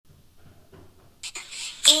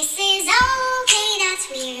This is okay, that's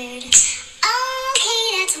weird. Okay,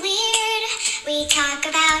 that's weird. We talk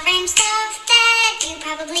about random stuff that you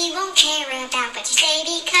probably won't care about, but you say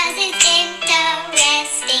because it's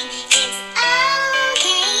interesting. It's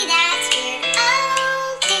okay, that's weird.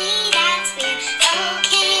 Okay, that's weird.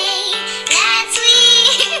 Okay, that's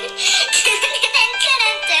weird.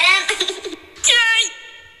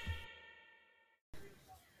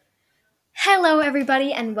 Hello,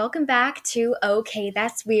 everybody, and welcome back to Okay,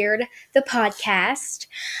 That's Weird, the podcast.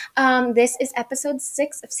 This is episode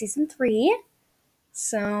 6 of season 3.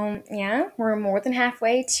 So, yeah, we're more than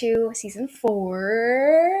halfway to season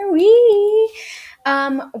 4.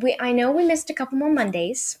 I know we missed a couple more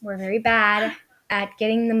Mondays. We're very bad at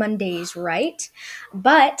getting the Mondays right,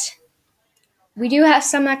 but we do have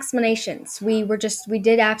some explanations. We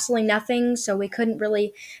did absolutely nothing, so we couldn't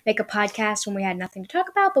really make a podcast when we had nothing to talk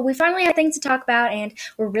about, but we finally had things to talk about, and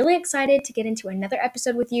we're really excited to get into another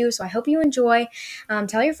episode with you, so I hope you enjoy.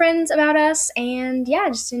 Tell your friends about us, and yeah,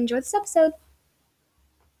 just enjoy this episode.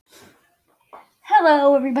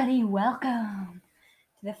 Hello, everybody. Welcome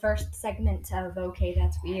to the first segment of Okay,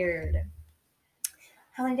 That's Weird.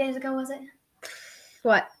 How many days ago was it?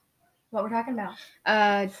 What we're talking about?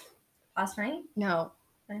 Last night? No.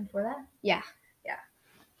 The night before that? Yeah.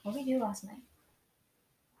 What did we do last night?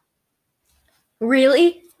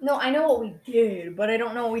 Really? No, I know what we did, but I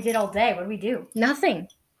don't know what we did all day. What did we do? Nothing.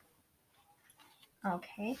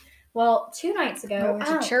 Okay. Well, 2 nights ago, we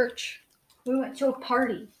went to church. We went to a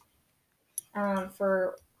party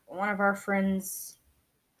for one of our friends.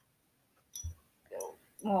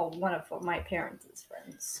 Well, one of my parents'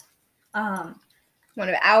 friends. One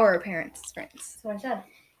of our parents' friends. That's what I said.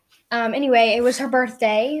 Anyway, it was her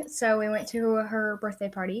birthday, so we went to her birthday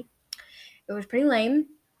party. It was pretty lame.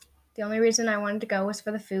 The only reason I wanted to go was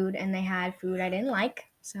for the food, and they had food I didn't like,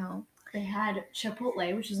 so. They had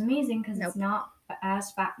Chipotle, which is amazing because it's not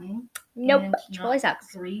as fattening. Nope, Chipotle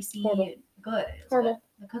sucks. Greasy. Horrible. Good. Horrible.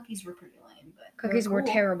 The cookies were pretty lame, but cookies were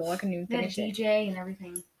terrible. I couldn't even finish it. DJ and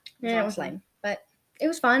everything. Yeah, it was lame, but it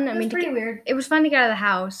was fun. It was pretty weird. It was fun to get out of the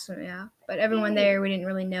house, yeah. But everyone there we didn't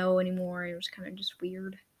really know anymore. It was kind of just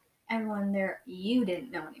weird. Everyone there you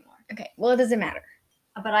didn't know anymore. Okay, well, it doesn't matter.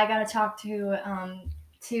 But I got to talk to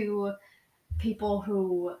people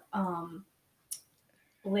who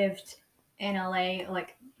lived in LA.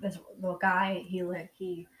 Like this little guy,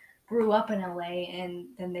 he grew up in LA, and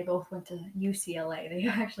then they both went to UCLA. They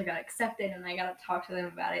actually got accepted, and I got to talk to them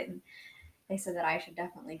about it. And they said that I should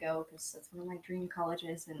definitely go because it's one of my dream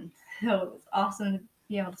colleges, and so it was awesome to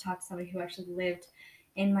be able to talk to somebody who actually lived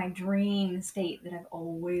in my dream state that I've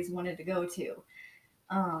always wanted to go to.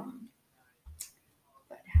 But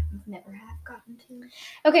never have gotten to.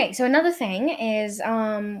 Okay, so another thing is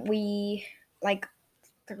we, like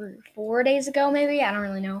 4 days ago maybe, I don't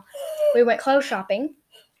really know, we went clothes shopping.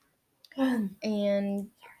 And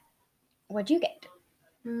what'd you get?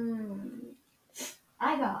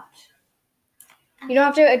 I got, you don't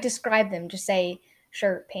have to describe them, just say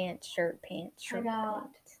shirt, pants, shirt, pants. I got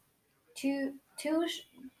two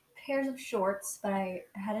pairs of shorts, but I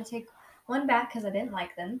had to take one back because I didn't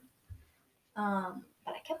like them.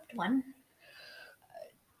 But I kept one.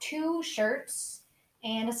 2 shirts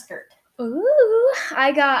and a skirt. Ooh,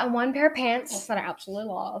 I got 1 pair of pants that I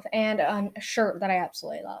absolutely love and a shirt that I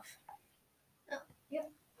absolutely love. Oh, yep.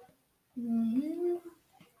 Mm-hmm.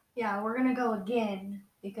 Yeah, we're gonna go again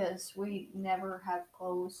because we never have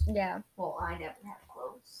clothes. Yeah. Well, I never have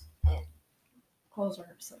clothes. And clothes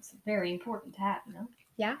are something very important to have, you know?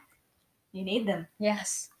 Yeah. You need them.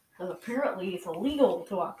 Yes. Because apparently it's illegal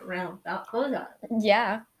to walk around without clothes on.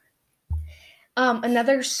 Yeah.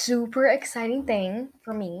 Another super exciting thing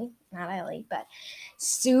for me, not Ellie, but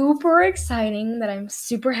super exciting that I'm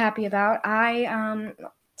super happy about. I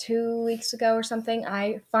 2 weeks ago or something,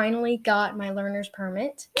 I finally got my learner's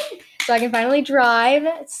permit. So I can finally drive.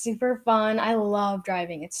 It's super fun. I love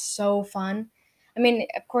driving. It's so fun. I mean,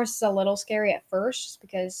 of course, it's a little scary at first just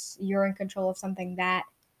because you're in control of something that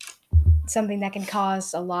can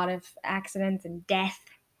cause a lot of accidents and death.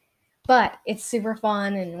 But it's super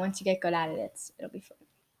fun, and once you get good at it, it'll be fun.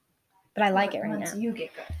 But I like it right now. Once you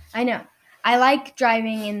get good. I know. I like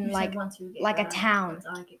driving in a town.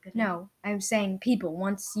 No, I'm saying people.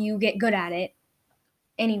 Once you get good at it,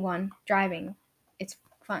 anyone driving, it's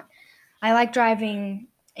fun. I like driving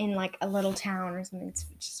in like a little town or something. It's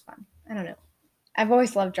just fun. I don't know. I've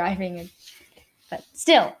always loved driving, but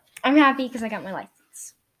still, I'm happy because I got my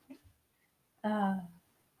license.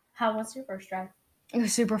 How was your first drive? It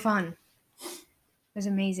was super fun. It was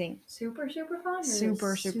amazing. Super fun? Super fun.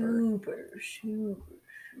 Super fun.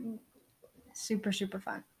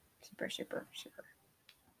 Super.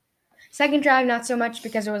 Second drive, not so much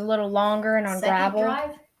because it was a little longer and on Second gravel.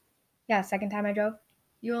 drive? Yeah, second time I drove.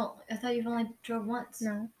 I thought you only drove once.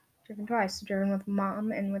 No, driven twice. Driven with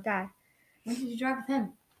Mom and with Dad. When did you drive with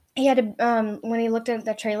him? He had to, when he looked at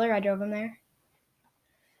the trailer, I drove him there.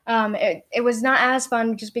 It was not as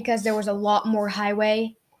fun just because there was a lot more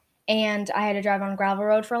highway, and I had to drive on a gravel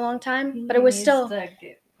road for a long time. But it was still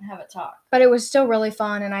have a talk. But it was still really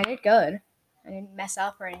fun, and I did good. I didn't mess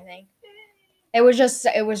up or anything. It was just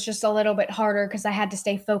a little bit harder because I had to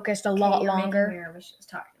stay focused a lot longer. Making me nervous just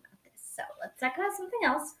talking about this. So let's talk about something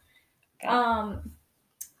else. Okay.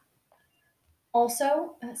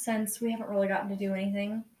 Also, since we haven't really gotten to do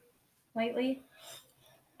anything lately,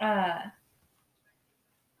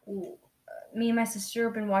 me and my sister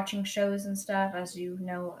have been watching shows and stuff, as you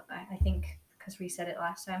know, I think, because we said it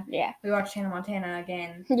last time. Yeah. We watched Hannah Montana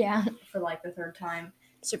again. Yeah. For like the third time.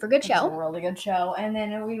 Super good show. It's a really good show. And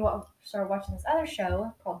then we started watching this other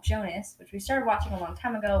show called Jonas, which we started watching a long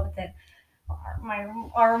time ago, but then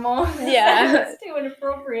our mom said it was too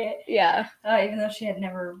inappropriate. Yeah. Even though she had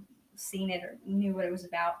never seen it or knew what it was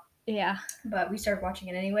about. Yeah. But we started watching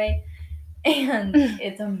it anyway. And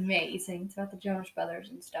it's amazing. It's about the Jonas Brothers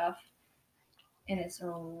and stuff. And it's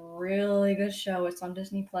a really good show. It's on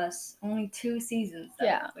Disney Plus. Only 2 seasons, though.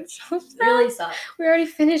 Yeah. Which really sucks. We already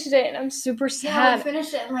finished it, and I'm super sad. Yeah, we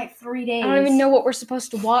finished it in like 3 days. I don't even know what we're supposed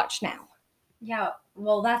to watch now. Yeah,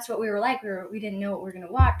 well, that's what we were like. We didn't know what we were going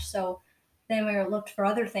to watch, so then we looked for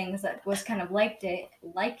other things that was kind of like it.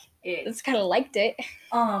 It's kind of liked it.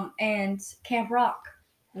 And Camp Rock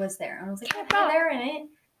was there. And I was like, Camp yeah, Rock. they're in it.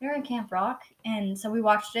 They're in Camp Rock. And so we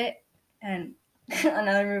watched it, and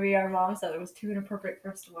another movie our mom said it was too inappropriate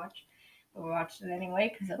for us to watch. But we watched it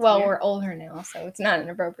anyway. Well, we're older now, so it's not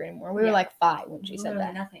inappropriate anymore. We were like 5 when she said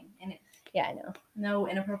that. Nothing in it. Yeah, I know. No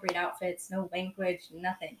inappropriate outfits, no language,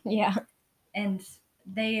 nothing. Yeah. And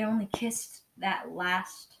they only kissed that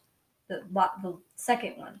the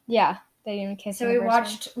second one. Yeah, they didn't kiss. So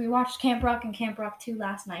we watched Camp Rock and Camp Rock 2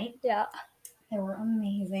 last night. Yeah. They were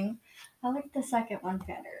amazing. I liked the second one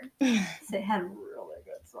better. It had a really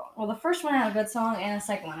good song. Well, the first one had a good song, and the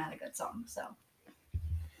second one had a good song. So,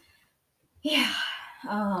 yeah.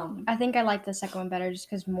 I think I liked the second one better just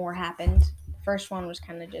because more happened. The first one was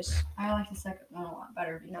kind of just. I like the second one a lot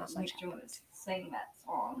better because Nick Jonas sang that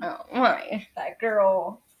song. Oh, why? That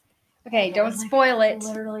girl. Okay, don't spoil it.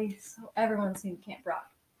 Literally, so everyone's seen Camp Rock.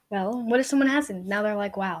 Well, what if someone hasn't? Now they're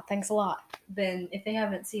like, wow, thanks a lot. Then if they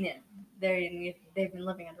haven't seen it, they've been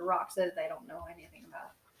living under rocks, so they don't know anything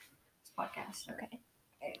about this podcast. Okay.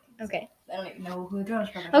 Okay. They don't even know who the Jonas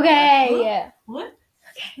Brothers are. Okay, yeah. What?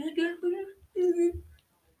 Okay.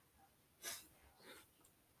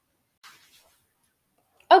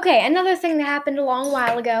 Okay, another thing that happened a long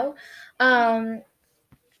while ago.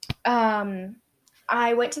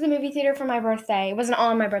 I went to the movie theater for my birthday. It wasn't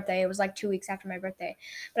on my birthday. It was like 2 weeks after my birthday.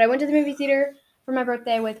 But I went to the movie theater for my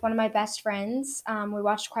birthday with one of my best friends. We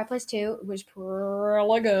watched Quiet Place 2. It was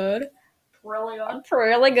really good. Really good?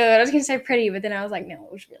 Really good. I was going to say pretty, but then I was like, no,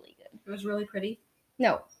 it was really good. It was really pretty?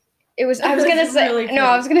 No. It was, I was going to say, really no,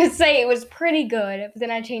 I was going to say it was pretty good, but then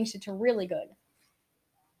I changed it to really good.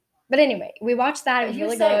 But anyway, we watched that. It was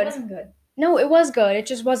really good. It wasn't good. No, it was good. It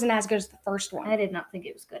just wasn't as good as the first one. I did not think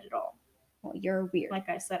it was good at all. Well, you're weird. Like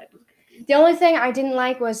I said, it was good. The only thing I didn't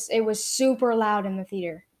like was it was super loud in the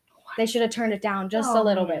theater. They should have turned it down just a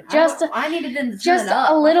little bit. I needed them to turn it up.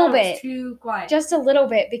 A little bit. It was too quiet. Just a little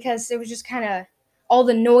bit because it was just kind of all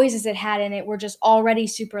the noises it had in it were just already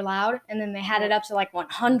super loud, and then they had it up to like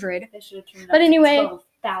 100. They should have turned it up but anyway, to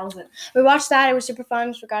 12,000. We watched that. It was super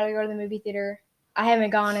fun. So we got to go to the movie theater. I haven't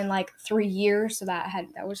gone in like 3 years, so that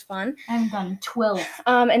was fun. I haven't gone in 12.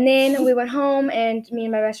 And then we went home, and me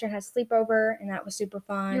and my best friend had a sleepover, and that was super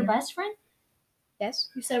fun. Your best friend? Yes.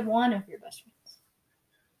 You said one of your best friends.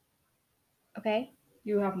 Okay.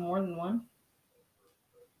 You have more than one?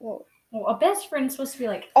 Well, a best friend is supposed to be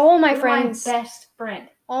like all my friends. My best friend.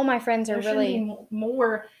 All my friends are really be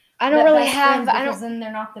more. I don't really have. Then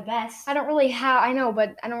they're not the best. I don't really have. I know,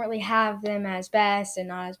 but I don't really have them as best and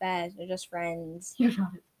not as best. They're just friends. You're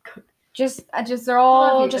not as good. They're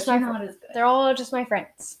all just my. Not as good. They're all just my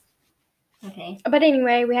friends. Okay. But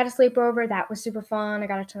anyway, we had a sleepover. That was super fun. I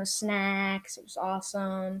got a ton of snacks. It was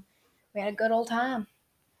awesome. We had a good old time.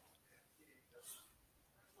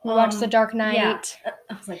 We watched The Dark Knight. Yeah.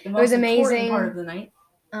 It was like the most it was amazing. Part of the night.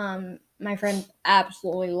 My friend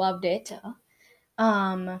absolutely loved it.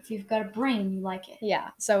 If you've got a brain, you like it. Yeah.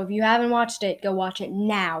 So if you haven't watched it, go watch it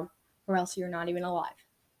now, or else you're not even alive.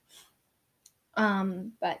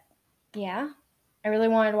 But yeah, I really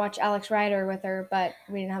wanted to watch Alex Rider with her, but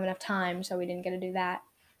we didn't have enough time, so we didn't get to do that.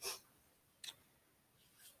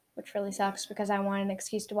 which really sucks because I want an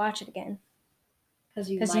excuse to watch it again. Because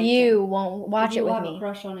you Because like you him. won't watch You it with have me. a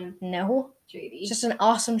crush on him, No. JD. It's just an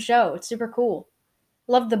awesome show. It's super cool.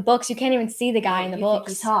 Love the books. You can't even see the guy in the you books.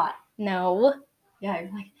 Think he's hot. No. Yeah,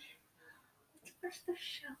 you're like, where's the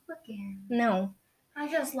show again? No. I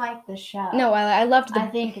just like the show. No, I loved the... I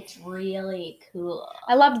think it's really cool.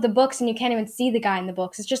 I loved the books, and you can't even see the guy in the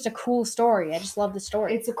books. It's just a cool story. I just love the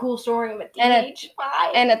story. It's a cool story of a And a- teenage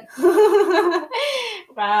spy. and a-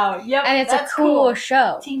 Wow. Yep. And it's a that's cool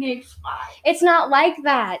show. Teenage spy. It's not like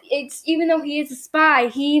that. It's even though he is a spy,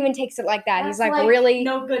 he even takes it like that. That's He's like really...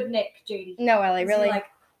 No good Nick, JD. No, Ellie, Is he really... like,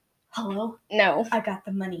 hello? No. I got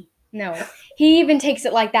the money. No. He even takes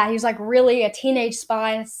it like that. He's like really a teenage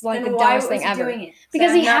spy, and it's like Then the why dumbest was thing he ever. doing it?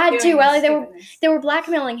 Because So he I'm not had doing to, this Ellie. stupidness. They were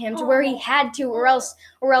blackmailing him to where he had to, or else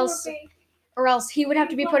he would have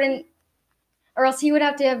to be put in, or else he would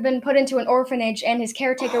have to have been put into an orphanage, and his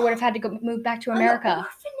caretaker would have had to go move back to America. An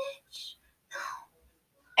orphanage?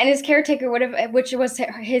 And his caretaker would have, which was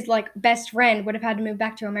his like best friend, would have had to move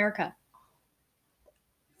back to America.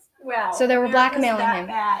 Wow. So they were America's blackmailing that him.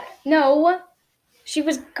 Bad. No. She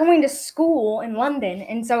was going to school in London,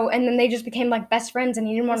 and then they just became like best friends, and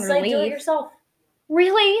he didn't want her to It's like, do it leave. yourself.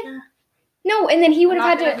 Really? Yeah. No, and then he would I'm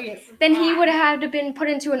have not had gonna to. be a Then he spy. would have had to been put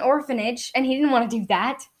into an orphanage, and he didn't want to do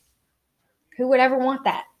that. Who would ever want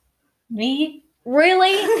that? Me?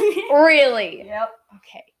 Really? Really? Yep.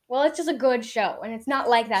 Okay. Well, it's just a good show, and it's not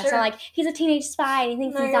like that. It's Sure. not like he's a teenage spy and he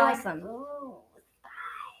thinks No, he's you're like, awesome. oh, spies.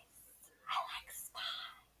 I like spies.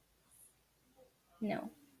 No.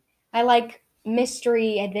 I like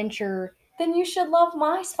mystery, adventure. Then you should love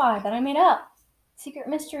my spy that I made up. Secret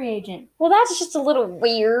mystery agent. Well, that's just a little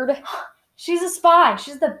weird. She's a spy.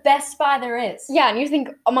 She's the best spy there is. Yeah, and you think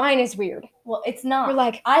mine is weird. Well, it's not. You're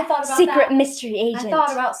like, I thought about secret that. mystery agent. I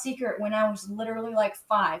thought about Secret when I was literally like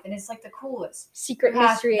 5, and it's like the coolest. secret You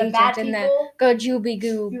have mystery the agent bad and the people. Gajooby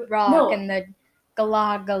Goo rock No. and the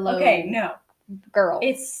Galagalo Okay, no. girl.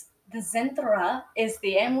 It's the Zenthara is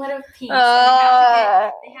the amulet of peace. Uh.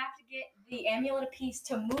 And they have to get the amulet of peace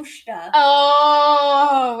to Mushta.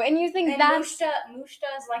 Oh, and you think And that's... Mushta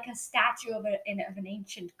is like a statue of an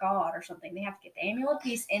ancient god or something. They have to get the amulet of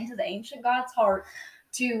peace into the ancient god's heart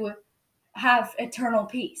to have eternal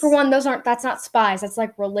peace. For one, that's not spies. That's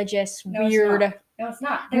like religious, No, it's weird, not. No, it's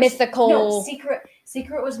not. mythical. No,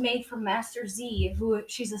 Secret was made for Master Z, who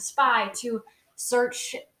she's a spy to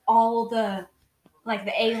search all the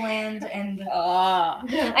A-land and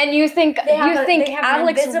And you think they have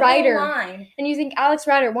Alex an invisible Rider, line. and you think Alex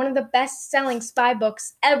Rider, one of the best-selling spy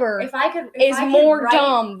books ever, If I could more write,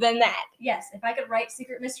 dumb than that. Yes, if I could write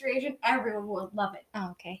Secret Mystery Agent, everyone would love it.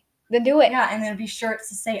 Oh, okay. Then do it. Yeah, and there'd be shirts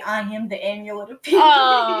to say I am the amulet of peace.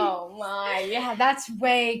 Oh my, yeah, that's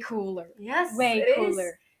way cooler. Yes, Way it cooler.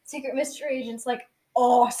 is. Secret Mystery Agent's like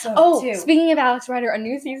awesome too. Speaking of Alex Rider, a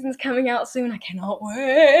new season's coming out soon. I cannot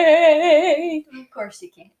wait. Of course you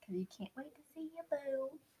can't, because you can't wait to see your boo.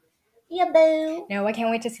 Your boo. No, I can't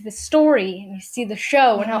wait to see the story and see the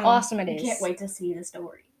show and how awesome it is. You can't wait to see the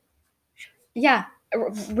story. Yeah,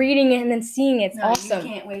 reading it and then seeing it's awesome.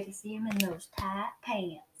 You can't wait to see him in those tight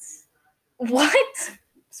pants. What?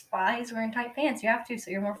 Spies wearing tight pants. You have to, so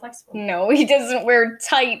you're more flexible. No, he doesn't wear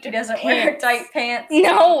tight. He doesn't pants. wear tight pants.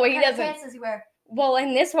 No, he What kind of doesn't. pants does he wear? Well,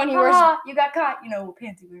 in this one, he wears. You got caught. You know what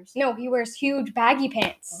pants he wears. No, he wears huge baggy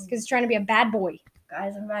pants because he's trying to be a bad boy.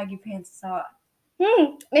 Guys in baggy pants is hot.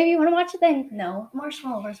 Maybe you want to watch it then. No,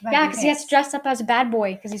 Marshmallow wears baggy Yeah, pants. because he has to dress up as a bad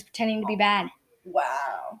boy because he's pretending to be bad.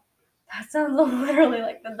 Wow. That sounds literally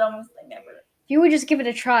like the dumbest thing ever. If you would just give it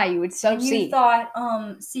a try, you would so And see. you thought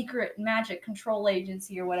Secret Magic Control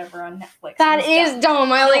Agency or whatever on Netflix. That was is dumb.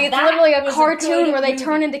 dumb, Ellie. No, It's that literally a was a cartoon good where they movie.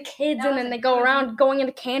 turn into kids That and was then a they go good around going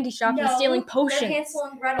into candy shops and stealing potions. They're Hansel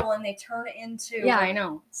and Gretel and they turn it into... Yeah, I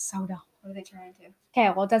know. It's so dumb. What do they turn into? Okay,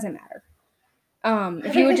 well, it doesn't matter.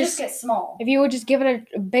 If They you would just get small. if you would just give it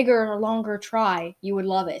a bigger or longer try, you would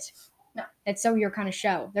love it. No. It's so your kind of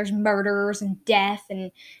show. There's murders and death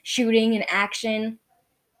and shooting and action.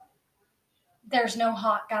 There's no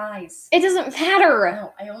hot guys. It doesn't matter.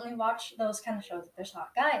 No, I only watch those kind of shows if there's hot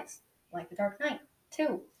guys. Like The Dark Knight.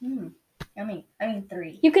 2. I mean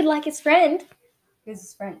 3. You could like his friend. Who's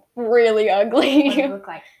his friend? Really What does he ugly. look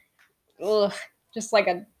like? Ugh, just like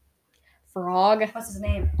a frog. What's his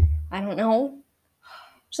name? I don't know.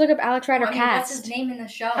 Just look up Alex Rider What's cast. his name in the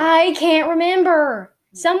show? I can't remember.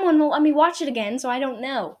 Someone will let me watch it again, so I don't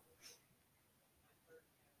know.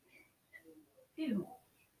 Ew.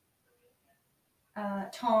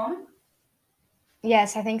 Tom?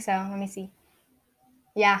 Yes, I think so. Let me see.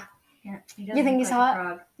 Yeah. Yeah, he You think he's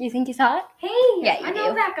hot? You think he's hot? Hey, Yeah, you I know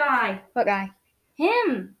do. that guy. What guy?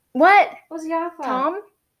 Him. What? What's he off of? Tom?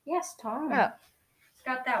 Yes, Tom. Oh. It's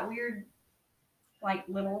got that weird, like,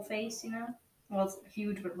 little face, you know? Well, it's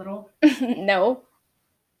huge but little. No.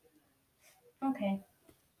 Okay.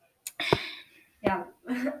 Yeah,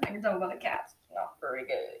 I can tell by the cats. Not very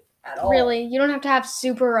good at all. Really, you don't have to have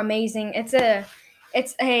super amazing. It's a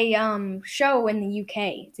show in the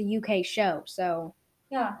UK. It's a UK show, so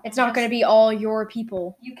Yeah. it's not going to be all your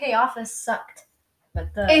people. UK Office sucked. But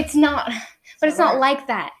It's not, but it's not ours. like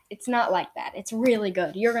that. It's not like that. It's really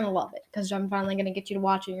good. You're gonna love it because I'm finally gonna get you to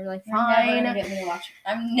watch it. You're like, You're never fine. gonna get me to watch it.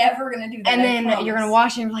 I'm never gonna do that. And I then you're gonna promise.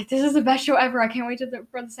 watch it and you're like, this is the best show ever. I can't wait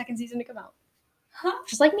for the second season to come out. Huh?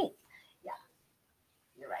 Just like me.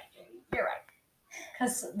 You're right, baby. You're right.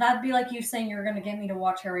 Because that'd be like you saying you're gonna get me to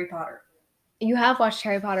watch Harry Potter. You have watched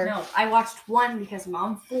Harry Potter. No, I watched one because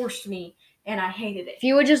Mom forced me, and I hated it. If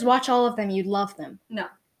you would just watch all of them, you'd love them. No.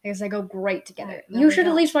 Because they go great together. No, You they should at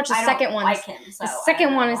don't. least watch the I second don't one. like him, so The I second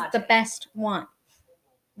don't one is watch the it. best one.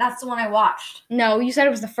 That's the one I watched. No, you said it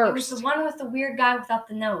was the It first. was the one with the weird guy without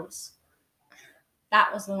the nose.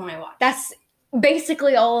 That was the one I watched. That's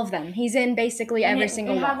basically all of them. He's in basically And every it,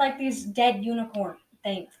 single it had one. like these dead unicorn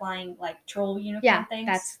thing flying, like troll unicorn Yeah, things.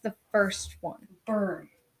 that's the first one. Burn.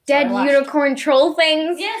 Dead I watched. unicorn troll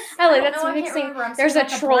things. Yes. Ellie, I don't that's know, I can't mixing. remember. I'm There's seeing, a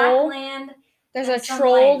like, troll. black land, There's and a some,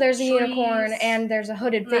 troll. like, There's a unicorn, trees, and there's a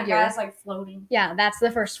hooded and that figure. guy's like floating. Yeah, that's the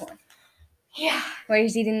first one. Yeah. Where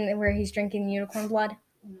he's drinking unicorn blood.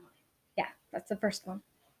 Yeah, that's the first one.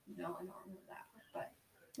 No, I don't remember that one,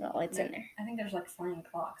 but Well, it's in there. I think there's like flying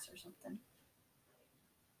clocks or something.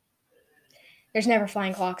 There's never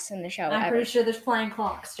flying clocks in the show. I'm ever. pretty sure there's flying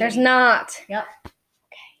clocks. There's Jenny. not. Yep.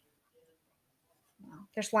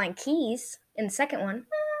 There's flying keys in the second one.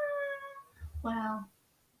 Wow.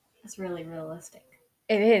 That's really realistic.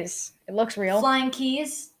 It is. It looks real. Flying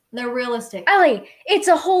keys, they're realistic. Ellie, it's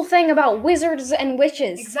a whole thing about wizards and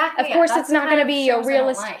witches. Exactly. Of course, That's it's not the going to kind be of a shows I don't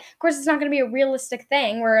realistic. like. Of course, it's not going to be a realistic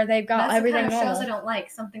thing where they've got That's everything the kind of normal. shows I don't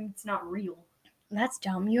like. Something that's not real. That's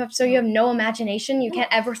dumb. You have no imagination. You can't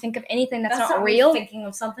ever think of anything that's not me real. thinking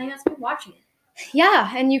of something. That's me watching it.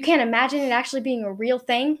 Yeah, and you can't imagine it actually being a real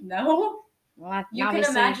thing. No. Well, You can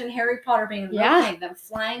obviously- imagine Harry Potter being a real Yeah. thing. Them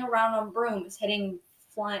flying around on brooms, hitting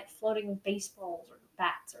floating baseballs or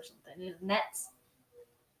bats or something in nets.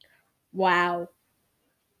 Wow.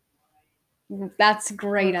 That's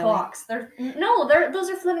great, Ellie. Clocks. Those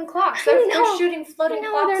are floating clocks. I They're know. shooting floating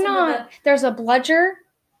No, clocks. they're into not. There's a bludger.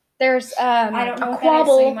 There's I don't know a what that is,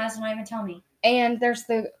 so you quabble, might as well not even tell me. and there's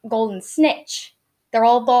the golden snitch. They're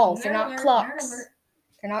all balls. They're not Nerd alert, clocks. nerd alert.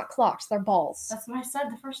 They're not clocks. They're balls. That's what I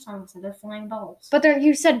said the first time. I said they're flying balls. But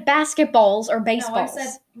you said basketballs or no, baseballs. I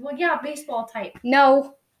said, well, yeah, baseball type.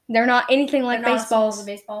 No, they're not anything like They're not as small as baseballs. a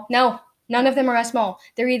baseball. No, none of them are as small.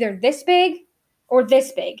 They're either this big or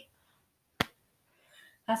this big.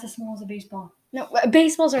 That's as small as a baseball. No,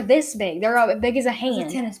 baseballs are this big. They're as big as a It's a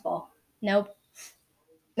hand. tennis ball. Nope.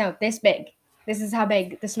 No, this big. This is how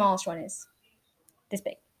big the smallest one is. This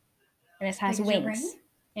big. And it has Big as your wings. brain?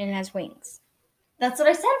 And it has wings. That's what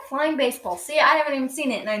I said. Flying baseball. See, I haven't even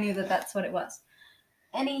seen it, and I knew that that's what it was.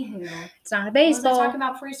 Anywho, It's not a what was I baseball. talking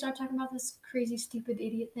about before you started talking about this crazy, stupid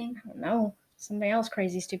idiot thing? I don't know. Somebody else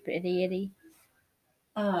crazy, stupid, idiot.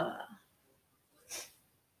 Dang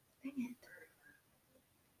it.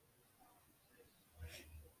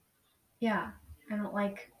 Yeah, I don't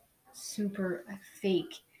like super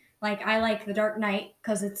fake. Like, I like The Dark Knight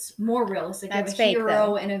because it's more realistic. That's You have a fake, hero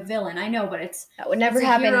though. and a villain. I know, but it's That would never it's a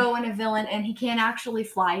happen. hero and a villain, and he can't actually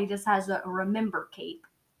fly. He just has a remember cape.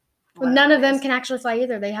 Well, none of Whatever it them is. can actually fly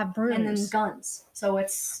either. They have brooms. And then guns. So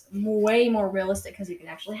it's way more realistic because you can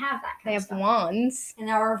actually have that kind they of have stuff. wands. And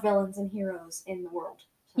there are villains and heroes in the world.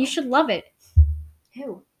 So. You should love it.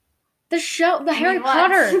 Who? The show, the Harry what?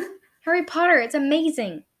 Potter. Harry Potter, it's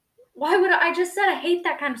amazing. Why would I just said I hate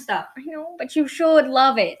that kind of stuff. I know, but you should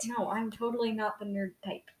love it. No, I'm totally not the nerd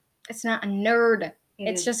type. It's not a nerd. It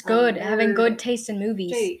It's is just a good. Having nerd. good taste in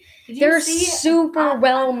movies. Jay, did you They're see super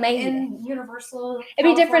well made. in Universal? It'd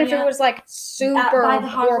be different if it California, was like super by the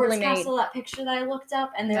horribly Hogwarts made. Castle, that picture that I looked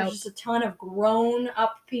up, and there's Nope. just a ton of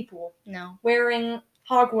grown-up people No. wearing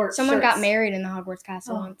Hogwarts Someone shirts. got married in the Hogwarts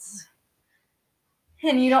castle Oh. once.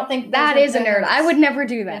 And you don't think That those is a are nerd. nerds? I would never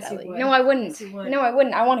do that, Yes, you Ellie. would. No, I wouldn't. Yes, you would. No, I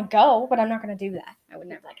wouldn't. I want to go, but I'm not going to do that. I would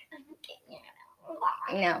never. Like,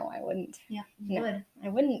 No, I wouldn't. yeah, you No. would. I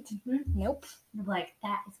wouldn't. Mhm. Nope. You're like,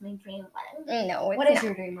 that is my dream wedding. No, it's What is not.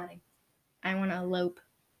 your dream wedding? I want to elope.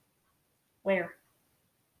 Where?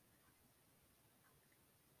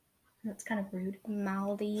 That's kind of rude.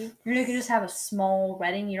 Maldives. You can just have a small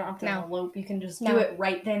wedding. You don't have to No. elope. You can just No. do it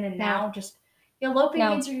right then and No. now. Just eloping No.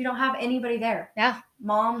 means you don't have anybody there. Yeah.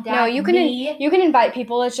 Mom, dad, No, you can me. you can invite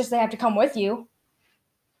people. It's just they have to come with you.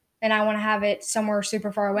 and I want to have it somewhere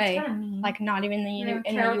super far away, That's kinda mean. like not even in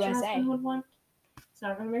the Your USA. husband would want. It's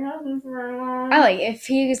not gonna be husband for very long. I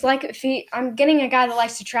like I'm getting a guy that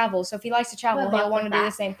likes to travel, so if he likes to travel, Good luck he'll want to with do that.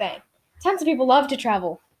 the same thing. Tons of people love to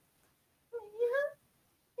travel.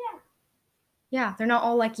 Yeah, they're not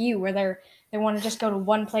all like you, where they want to just go to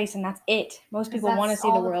one place and that's it. Most people want to see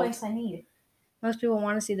the all world. place I need. Most people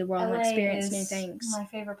want to see the world and LA experience is new things. my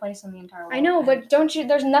favorite place in the entire world. I know, but don't you?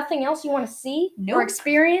 There's nothing else you want to see or Nope.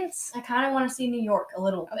 experience. I kind of want to see New York a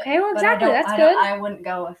little bit. Okay, well, but exactly, I don't, that's I good. don't- I wouldn't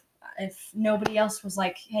go if nobody else was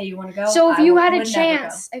like, "Hey, you want to go?" So if I you would had a never go.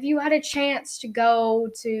 chance, to go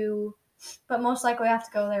to, But most likely I have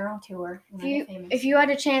to go there on tour when I get famous. if you had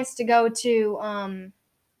a chance to go to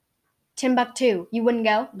Timbuktu, you wouldn't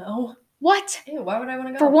go? No. What? Ew, why would I want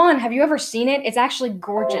to go? For one, have you ever seen it? It's actually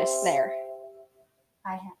gorgeous there.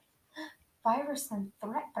 I have virus and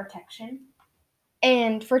threat protection.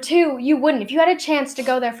 And for two, you wouldn't. If you had a chance to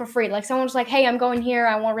go there for free, like someone was like, "Hey, I'm going here.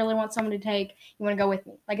 I really want someone to take. You want to go with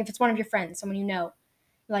me?" Like if it's one of your friends, someone you know,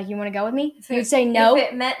 like you want to go with me, you'd say no. If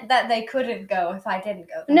it meant that they couldn't go if I didn't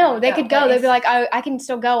go. then I No, would they could go. But They'd if- be like, I can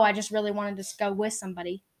still go. I just really wanted to go with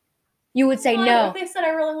somebody. You would say Well, no. If they said I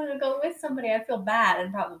really wanted to go with somebody, I'd feel bad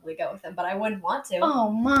and probably go with them, but I wouldn't want to.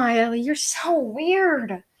 Oh my, Ellie, you're so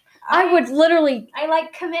weird. I would literally. I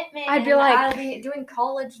like commitment. I'd be and like- I'll be doing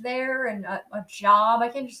college there and a job. I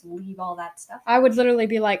can't just leave all that stuff. I would literally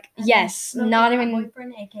be like, And yes, then not my even.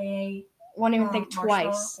 boyfriend, aka Won't even think Marshall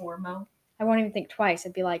twice. or Mo, I won't even think twice.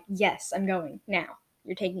 I'd be like, yes, I'm going now.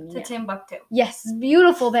 You're taking me to now. Timbuktu. Yes, it's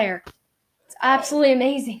beautiful there. It's absolutely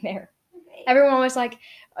amazing there. Everyone was like,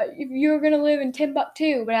 if you're going to live in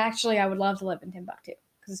Timbuktu, but actually I would love to live in Timbuktu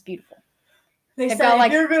because it's beautiful. They They've said got,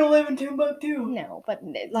 like- you're gonna live in Timbuktu. No, but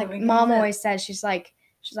make like any Mom sense. always says, she's like,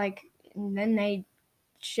 and then they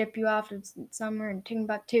ship you off to somewhere in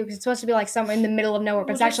Timbuktu because it's supposed to be like somewhere in the middle of nowhere,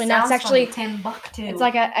 but it's actually not. It's actually Timbuktu.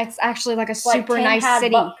 it's actually like a like super Tim nice had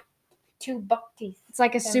city. two buck teeth. It's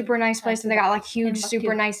like a super nice place, and they got like huge, Timbuktu.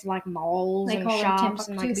 super nice like malls They and call him shops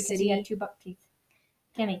and Timbuktu like a because city. he had two buck teeth.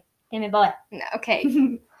 Timmy boy. No, okay,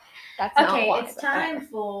 that's not Okay, why, it's but- time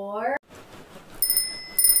for.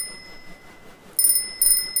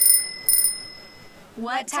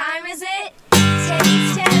 What time is it?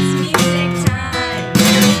 Taste test music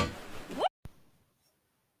time.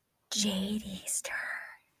 JD's turn.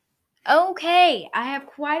 Okay, I have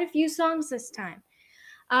quite a few songs this time.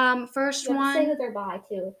 First one. who they're by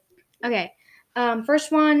too. Okay.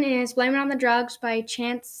 First one is Blame It on the Drugs by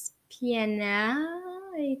Chance Piana.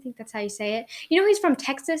 I think that's how you say it. You know he's from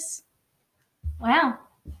Texas? Wow.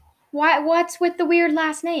 What's with the weird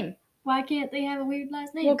last name? Why can't they have a weird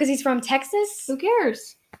last name? Well, because he's from Texas? Who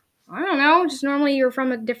cares? I don't know. Just normally you're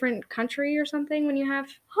from a different country or something when you have...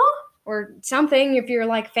 Huh? Or something if your,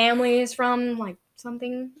 like, family is from, like,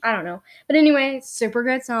 something. I don't know. But anyway, it's a super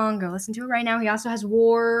good song. Go listen to it right now. He also has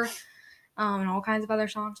War, and all kinds of other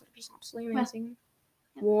songs that are just absolutely amazing.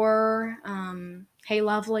 Yeah. War, Hey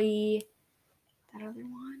Lovely, that other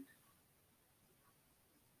one.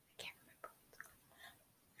 I can't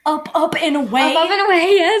remember. Up and away. Up and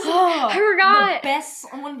Away, yes. Oh, I forgot.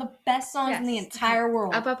 One of the best songs in the Yes. entire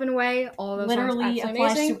world. Up and Away, all those Literally songs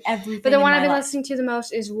applies absolutely amazing. to everything. But the one in I've my been life. listening to the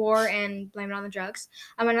most is War and Blame It on the Drugs.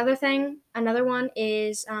 Another one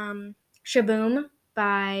is Shaboom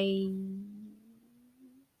by,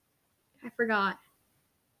 I forgot.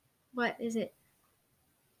 What is it?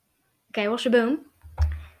 Okay, well, Shaboom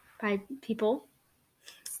by People.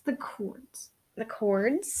 It's the chords. The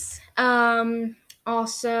Chords.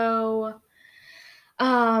 Also,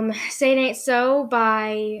 Say It Ain't So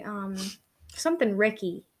by something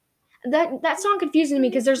Ricky. That song confuses me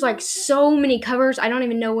because there's like so many covers. I don't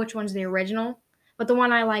even know which one's the original. But the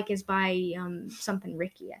one I like is by something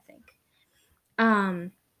Ricky, I think.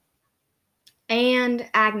 And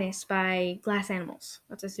Agnes by Glass Animals.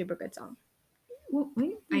 That's a super good song.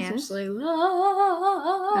 I absolutely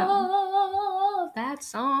love that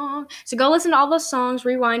song. So go listen to all those songs.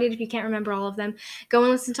 Rewind it if you can't remember all of them. Go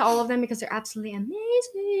and listen to all of them because they're absolutely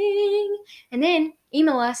amazing. And then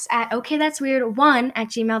email us at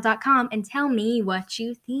okaythat'sweird1@gmail.com and tell me what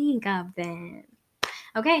you think of them.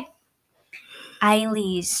 Okay.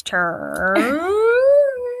 Eileen's turn.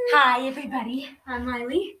 Hi, everybody. I'm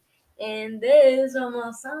Miley, and this is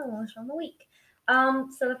almost songs from the week.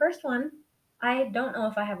 So the first one, I don't know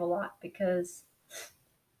if I have a lot because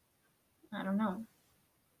I don't know.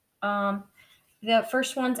 The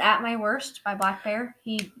first one's "At My Worst" by Black Bear.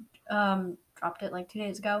 He dropped it like 2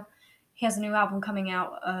 days ago. He has a new album coming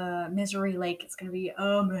out, Misery Lake. It's gonna be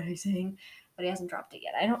amazing, but he hasn't dropped it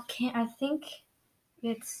yet. I think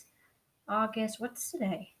it's August. What's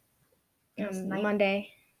today? It's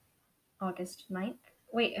Monday. August 9th.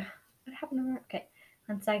 Wait, what happened to that? Okay,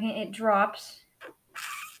 1 second. It dropped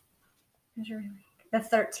the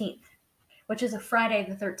 13th, which is a Friday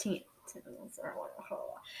the 13th.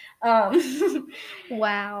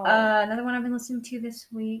 Wow. Another one I've been listening to this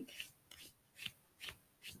week.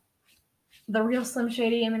 The Real Slim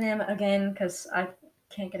Shady Eminem again, because I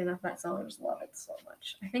can't get enough of that song. I just love it so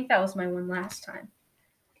much. I think that was my one last time.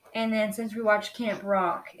 And then since we watched Camp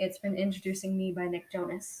Rock, it's been Introducing Me by Nick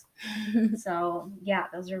Jonas. So, yeah,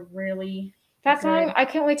 those are really That good. song, I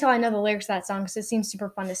can't wait till I know the lyrics to that song because it seems super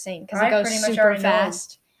fun to sing because I it goes pretty much super already know 'em.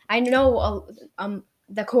 fast. I know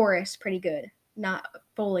the chorus pretty good. Not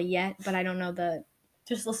fully yet, but I don't know the...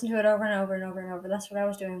 Just listen to it over and over and over and over. That's what I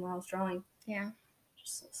was doing while I was drawing. Yeah.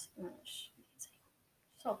 Just listen.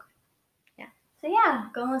 So good. Yeah. So yeah,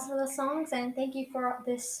 go and listen to those songs, and thank you for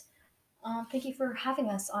this. Thank you for having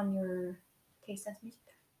us on your Taste Test Music.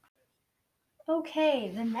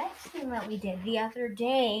 Okay, the next thing that we did the other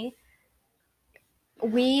day,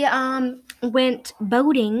 we went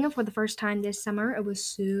boating for the first time this summer. It was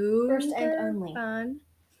super First and only. fun.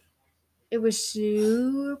 It was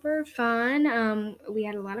super fun. We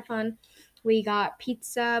had a lot of fun. We got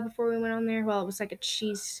pizza before we went on there. Well, it was like it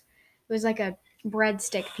was like a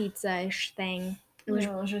breadstick pizza-ish thing. It was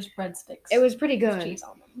just breadsticks. It was pretty With good. cheese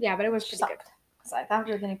on them. Yeah, but it was pretty good. Because I thought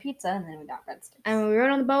we were getting pizza, and then we got breadsticks. And we rode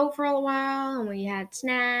on the boat for a little while, and we had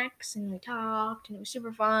snacks, and we talked, and it was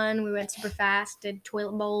super fun. We went super fast, did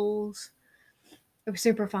toilet bowls. It was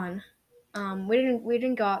super fun. We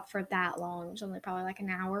didn't go out for that long. It was only probably like an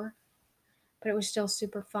hour, but it was still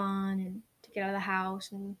super fun, and to get out of the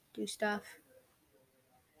house and do stuff.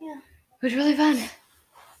 Yeah. It was really fun.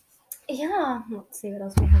 Yeah. Let's see what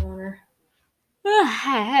else we have on her.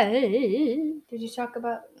 Did you talk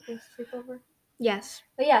about the sleepover? Yes.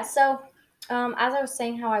 But yeah, so as I was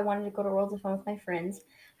saying how I wanted to go to Worlds of Fun with my friends,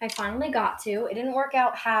 I finally got to. It didn't work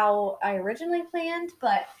out how I originally planned,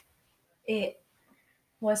 but it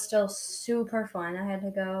was still super fun. I had to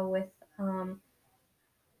go with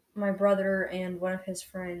my brother and one of his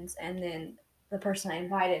friends, and then the person I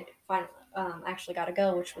invited finally actually got to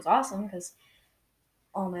go, which was awesome because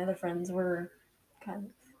all my other friends were kind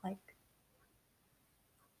of like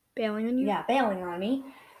Bailing on you? yeah, bailing on me.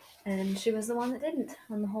 And she was the one that didn't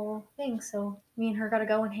on the whole thing. So me and her got to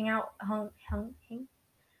go and hang out. Hang. Hang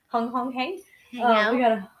We out. got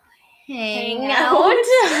to Hang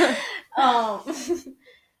out.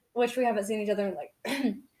 Which we haven't seen each other in like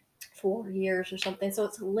 4 years or something. So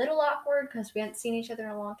it's a little awkward because we hadn't seen each other in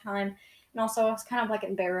a long time. And also I was kind of like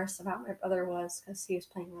embarrassed about my brother was because he was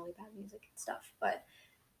playing really bad music and stuff. But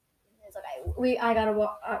it's okay. I got to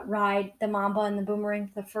ride the Mamba and the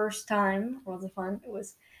Boomerang the first time. Worlds of Fun. It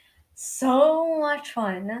was so much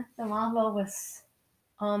fun. The Mamba was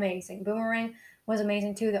amazing. Boomerang was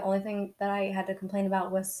amazing too. The only thing that I had to complain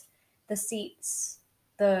about was the seats.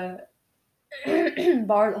 The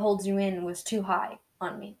bar that holds you in was too high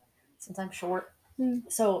on me since I'm short.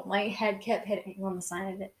 So my head kept hitting on the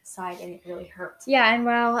side and it really hurt. Yeah, and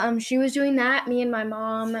while she was doing that, me and my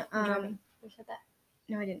mom You said that?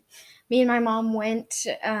 No, I didn't. Me and my mom went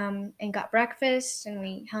and got breakfast, and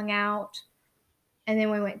we hung out. And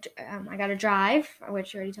then we went. I got a drive,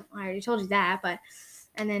 which I already told you that.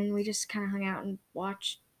 And then we just kind of hung out and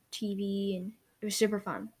watched TV, and it was super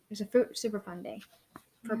fun. It was a super fun day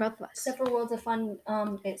for both of us. Except for Worlds of Fun,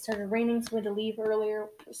 it started raining, so we had to leave earlier,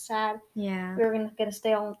 which was sad. Yeah. We were gonna get to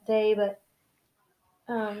stay all day, but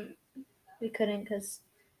we couldn't because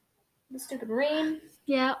the stupid rain.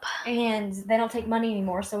 Yep. And they don't take money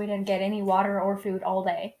anymore, so we didn't get any water or food all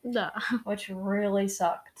day, Duh. which really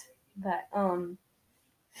sucked. But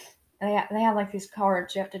they have like these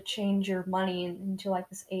cards. You have to change your money into like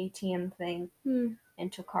this ATM thing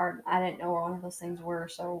into a card. I didn't know where one of those things were,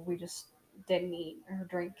 so we just didn't eat or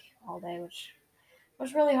drink all day, which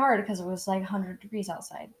was really hard because it was like 100 degrees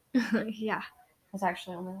outside. Yeah. It was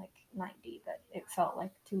actually only like 90, but it felt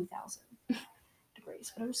like 2,000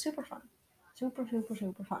 degrees. But it was super fun. Super, super,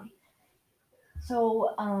 super fun.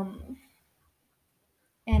 So,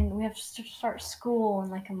 and we have to start school in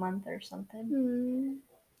like a month or something.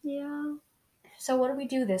 Yeah. So what did we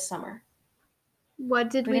do this summer? What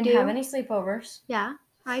did we didn't do? have any sleepovers. Yeah,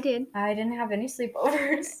 I did. I didn't have any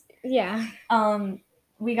sleepovers. Yeah.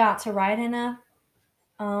 We got to ride in a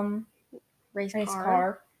Race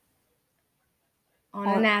car. On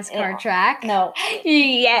a NASCAR track. No.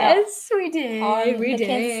 Yes, we did. On we the did.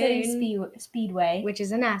 Kansas City Speedway. Which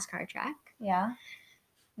is a NASCAR track. Yeah.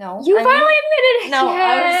 No. You I finally mean, admitted it. No,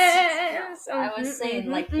 Yes. I was saying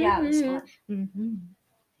like yeah, it was fun. Mm-hmm.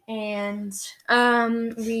 And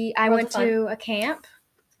I went to a camp.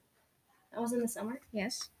 that was in the summer.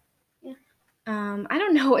 Yes. Yeah. I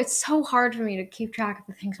don't know. It's so hard for me to keep track of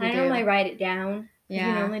the things we I do. normally write it down. Yeah.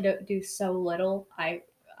 We normally do so little. I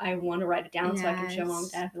want to write it down so I can show mom and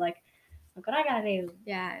Yes. dad. Be like, look what I gotta do.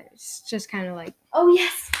 Yeah, it's just kind of like Oh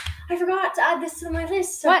yes, I forgot to add this to my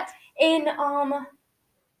list. So what? in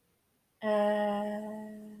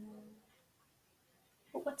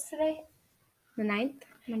what's today? The 9th?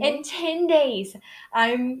 In 10 days,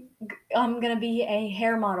 I'm gonna be a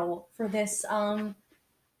hair model for this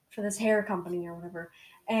hair company or whatever,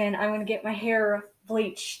 and I'm gonna get my hair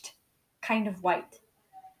bleached, kind of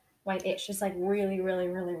white-ish, just like really, really,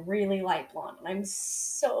 really, really light blonde. And I'm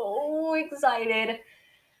so excited.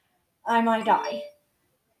 I might die.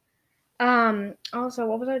 Also,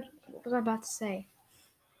 what was I about to say?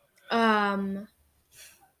 You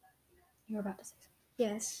were about to say something.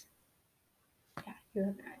 Yes. Yeah, you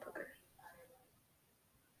have an eye poker.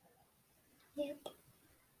 Yep.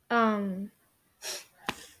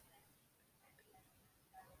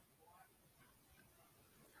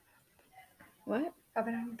 What? Rub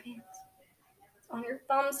it on your pants. It's on your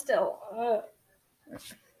thumb still.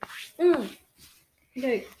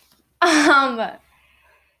 Okay.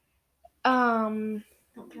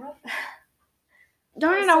 Don't throw up.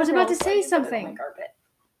 Darn it! I was about to say something.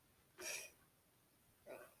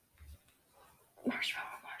 Marshmallow.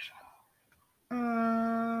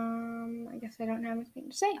 I guess I don't have anything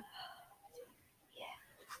to say.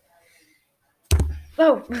 Yeah.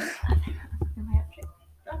 Oh.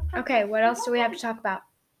 Okay, what else do we have to talk about?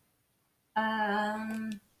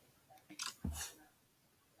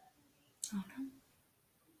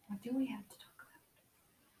 What do we have to talk about?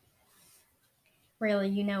 Really,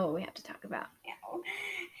 you know what we have to talk about. Yeah.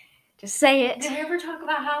 Just say it. Did we ever talk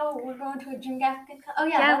about how we're going to a Jim Gaffigan? Oh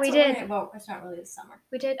yeah, Yeah, that's we what did. Well, it's not really this summer.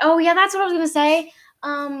 We did. Oh yeah, that's what I was gonna say.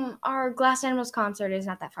 Our Glass Animals concert is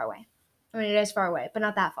not that far away. I mean, it is far away, but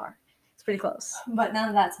not that far. It's pretty close. But none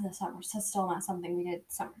of that's in the summer, so it's still not something we did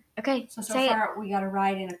this summer. Okay, So say far we got to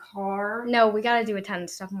ride in a car. it. No, we gotta do a ton of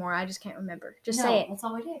stuff more. I just can't remember. Just say it. That's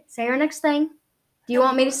all we did. Say our next thing. Do you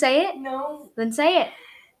want me to say it? No. Then say it.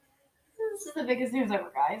 This is the biggest news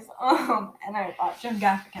ever, guys. And I thought Jim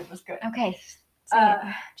Gaffigan was good. Okay. Say it.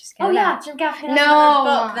 Just get it out. Jim Gaffigan has No,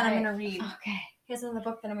 another book that I'm gonna read. Okay. He has another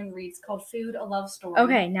book that I'm gonna read. It's called Food: A Love Story.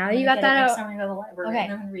 Okay, now that I'm you gonna got get it that next out. time I go to the library. Okay.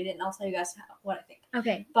 And I'm gonna read it and I'll tell you guys what I think.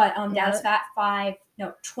 Okay. But Now Dad's that- Fat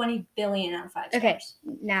 20 billion out of 5 stars. Okay.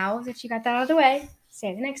 Now that you got that out of the way,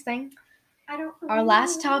 say the next thing. I don't. Our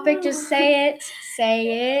last topic. Just say it.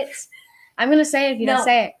 Say it. I'm gonna say it if you No. don't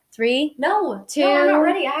say it. 3, No. 2. No, I'm not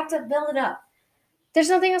ready. I have to build it up. There's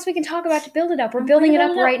nothing else we can talk about to build it up. We're I'm building it going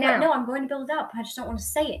up to right build now. No, I'm going to build it up. I just don't want to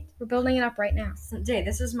say it. We're building it up right now. So, Jay,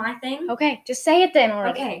 this is my thing. Okay, just say it then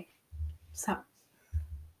already. Okay. So,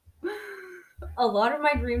 a lot of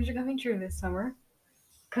my dreams are coming true this summer.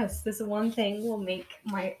 Because this one thing will make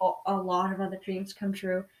a lot of other dreams come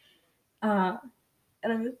true. And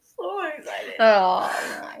I'm so excited.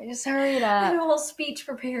 Oh, my. Just hurry it I up. had a whole speech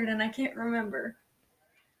prepared and I can't remember.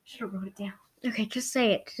 Should have wrote it down. Okay, just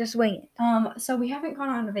say it. Just wing it. So we haven't gone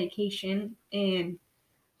on a vacation in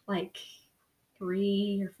like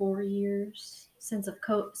 3 or 4 years since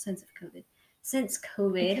COVID.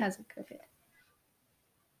 Because of COVID.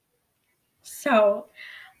 So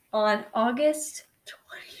on August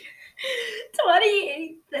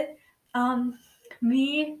 28th,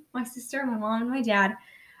 me, my sister, my mom, and my dad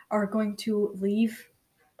are going to leave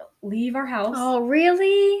our house. Oh,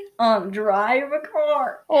 really? Drive a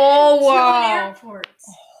car. Oh, to wow. an airport.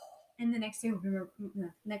 And the next day will be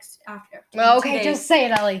after. Well, 2 okay, days just say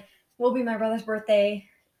it, Ellie. will be my brother's birthday.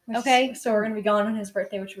 Okay. So we're gonna be gone on his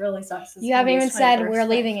birthday, which really sucks. It's You haven't gonna be even his said 21st, we're but-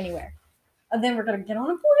 leaving anywhere. And then we're gonna get on a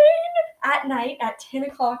plane at night at 10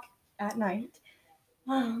 o'clock at night.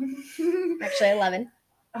 Actually, 11.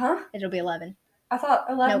 Huh? It'll be 11. I thought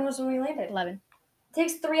 11 Nope. was when we landed. 11. It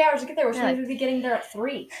takes 3 hours to get there. We're Yeah. supposed to be getting there at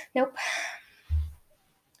 3. Nope.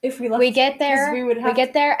 If we left, We get there. 'cause we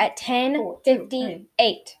get there at 4, 2,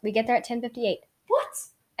 10:58. We get there at 10:58, What?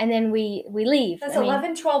 and then we leave. That's I mean-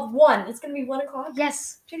 11, 12, 1. It's gonna be 1 o'clock.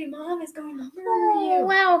 Yes. Jenny, Mom is going to murder Oh, you.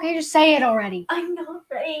 wow. Okay, just say it already. I'm not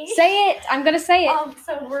ready. Say it. I'm gonna say it.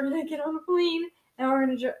 So we're gonna get on a plane and we're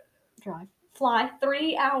gonna fly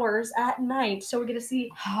 3 hours at night, so we're gonna see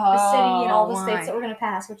the city and all the states that we're gonna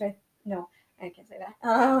pass. Which I can't say that.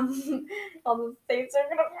 All the states are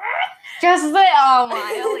gonna, Just say. Oh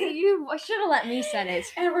my. Ellie, you should have let me say it.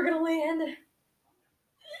 and we're gonna land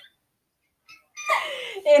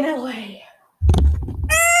in LA.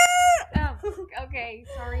 Oh, okay.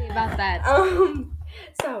 Sorry about that.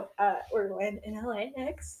 So, we're going in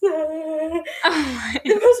LAX. Oh my.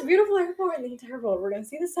 The most beautiful airport in the entire world. We're gonna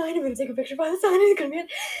see the sign. I'm gonna take a picture by the sign. It's gonna be at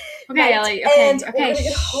Okay, night. Ellie. Okay. And Okay. we're gonna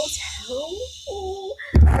get a hotel.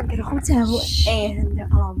 We're gonna get a hotel, and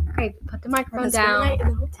Okay. Put the we're microphone gonna spend the night down.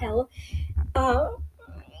 in the hotel. Oh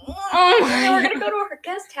my and then we're gonna God. go to our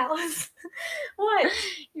guest house. What?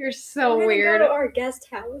 You're so we're weird. gonna go to our guest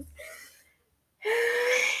house.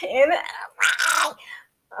 And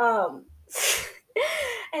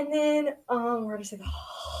and then we're gonna see the.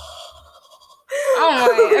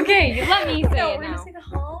 Oh my. Okay. You let me say No, it we're gonna now. see the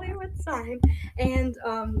Hollywood sign and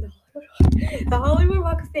the Hollywood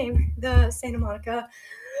Walk of Fame, the Santa Monica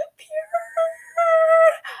Pier,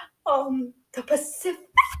 the Pacific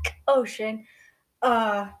Ocean,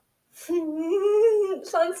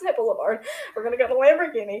 Sunset Boulevard. We're gonna go to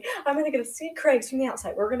Lamborghini. I'm gonna go see Craig's from the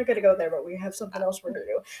outside. We're gonna go there, but we have something else we're gonna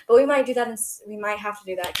do. But we might do that, and we might have to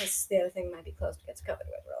do that because the other thing might be closed because of COVID.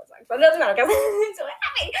 But it doesn't matter because I'm so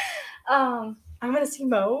happy. I'm gonna see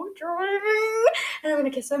Mo driving, and I'm gonna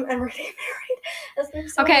kiss him, and we're gonna get married. That's gonna be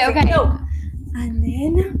so Okay, amazing. okay. No. And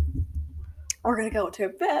then we're gonna go to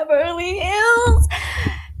Beverly Hills,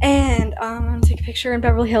 and I'm gonna take a picture in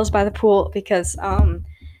Beverly Hills by the pool because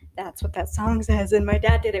that's what that song says. And my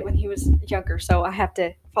dad did it when he was younger, so I have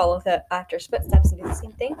to follow the actor's footsteps and do the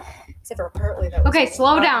same thing. Except for apparently that was Okay, like,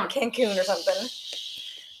 slow down. Cancun or something.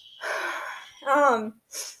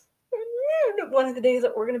 One of the days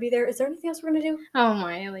that we're gonna be there. Is there anything else we're gonna do? Oh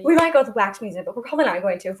my. Ellie. We might go to the wax museum, but we're probably not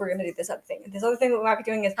going to if we're gonna do this other thing. This other thing that we might be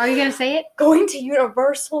doing is Are you gonna say it? going to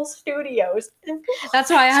Universal Studios. That's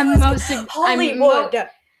why I'm most. Hollywood.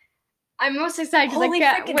 I'm most excited because Holy I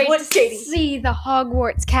can't frickin' wait wood, to Sadie. see the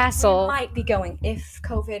Hogwarts We castle. might be going if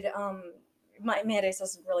COVID my mandates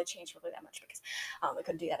doesn't really change really that much because we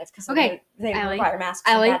couldn't do that because Okay, they Ellie. require masks.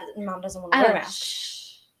 Ellie. And Mom doesn't want to wear a mask. Shh.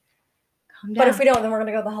 Calm down. But if we don't, then we're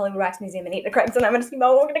gonna go to the Hollywood Wax Museum and eat the Craigs, and I'm gonna see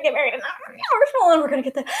Mo. We're gonna get married, and we're gonna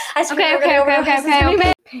get the ice cream.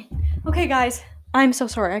 Okay, guys. I'm so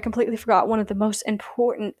sorry. I completely forgot one of the most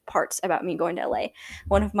important parts about me going to LA.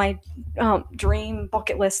 One of my dream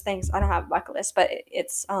bucket list things. I don't have a bucket list, but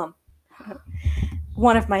it's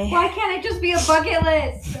one of my. Why can't it just be a bucket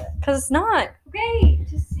list? Because it's not. Okay,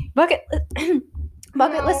 just say Bucket No.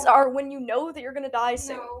 lists are when you know that you're gonna die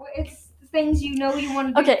soon. no. It's things you know you want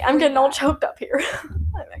to do. Okay, I'm getting all choked up here.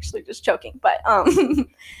 I'm actually just choking, but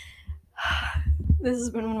this has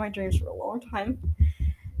been one of my dreams for a long time.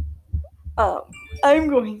 I'm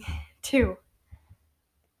going to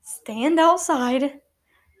stand outside of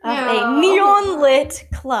a neon lit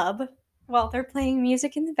club while they're playing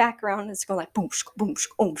music in the background. It's going like boom, boom, boom,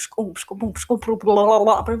 boom, boom, boom, boom,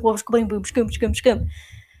 boom.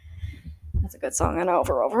 That's a good song, I know,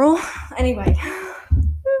 overall. Anyway,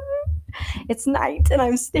 it's night, and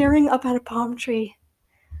I'm staring up at a palm tree,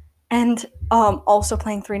 and also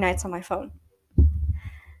playing 3 Nights on my phone.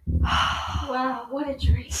 Wow, what a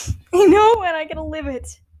dream. I know, and I get to live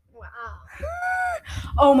it. Wow.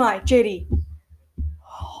 Oh my, JD.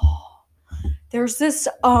 There's this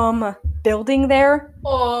building there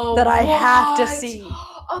Oh, that I have to see.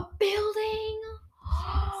 A building?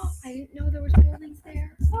 I didn't know there was buildings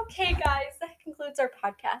there. Okay, guys, that concludes our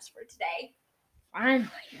podcast for today. Finally,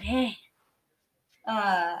 man.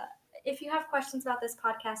 If you have questions about this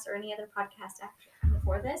podcast or any other podcast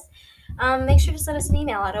before this, make sure to send us an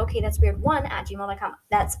email at okaythat'sweird1@gmail.com.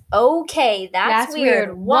 That's okay, that's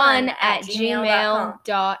weird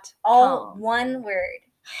 1@gmail.com. All one word.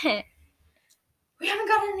 We haven't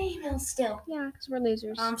gotten an email still. Yeah, because we're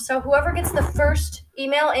losers. So whoever gets the first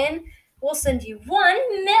email in, we'll send you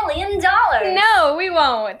 $1 million. No, we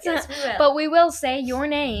won't. Yes, we will. But we will say your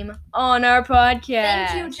name on our podcast.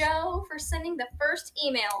 Thank you, Joe, for sending the first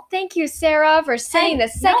email. Thank you, Sarah, for sending the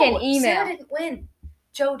second email. Sarah didn't win.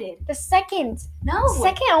 Joe did. The second. No.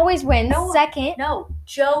 Second always wins. No. Second. No.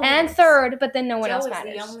 Joe And wins. third, but then no one Joe else is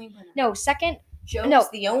matters. the only winner. No, second. Joe's no.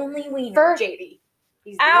 the only winner. First- JD.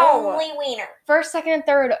 He's the Ow. only winner. First, second, and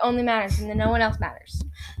third only matters, and then no one else matters.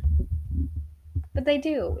 But they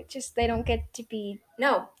do. It's just they don't get to be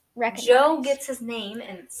No. recognized. Joe gets his name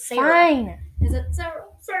and Sarah. Fine. Is it Sarah?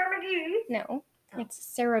 Sarah McGee? No, Oh. it's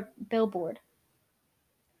Sarah Billboard.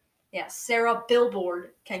 Yeah, Sarah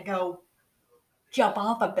Billboard can go jump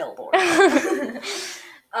off a billboard.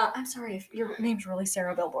 I'm sorry if your name's really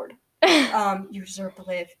Sarah Billboard. You deserve to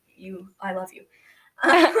live. I love you.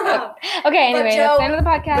 Okay, anyway, Joe- that's the end of the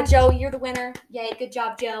podcast. But Joe, you're the winner. Yay, good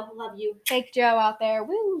job, Joe. Love you. Fake Joe out there.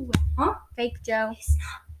 Woo. Huh? Fake Joe. He's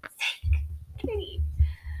not fake. Kitty.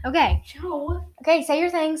 Okay. Joe. Okay, say your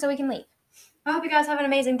thing so we can leave. I hope you guys have an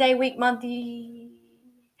amazing day, week, month,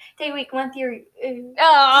 Day, week, month, year.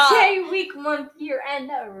 Oh, Day, week, month, year, and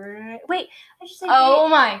wait. I should say. oh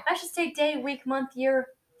day, my. I should say day, week, month, year,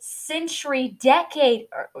 century, decade.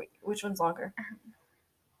 Or, wait, which one's longer?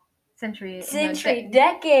 Century. Century, No, a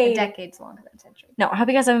decade. decade's longer than century. No, I hope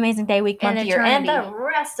you guys have an amazing day, week, An month, year, and the eternity.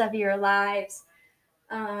 rest of your lives.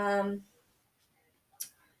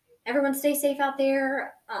 Everyone stay safe out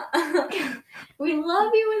there. We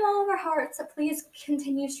love you with all of our hearts. So please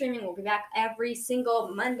continue streaming. We'll be back every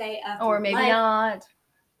single Monday after Or maybe life.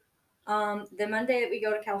 not. The Monday that we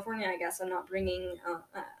go to California, I guess I'm not bringing a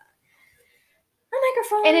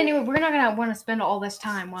microphone. And anyway, we're not gonna want to spend all this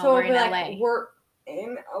time while so we're we'll in be LA. like, we're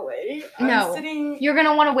in LA. No. I'm sitting. You're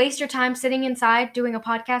gonna want to waste your time sitting inside doing a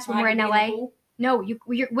podcast when we're in LA. No,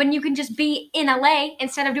 when you can just be in LA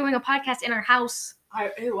instead of doing a podcast in our house. I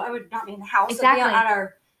would not be in the house. Exactly. I'd be at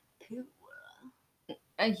our pool.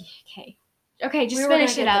 Okay, just We were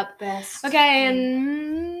finish gonna it get up. the best Okay,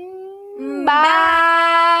 food. and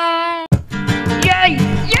Bye. bye.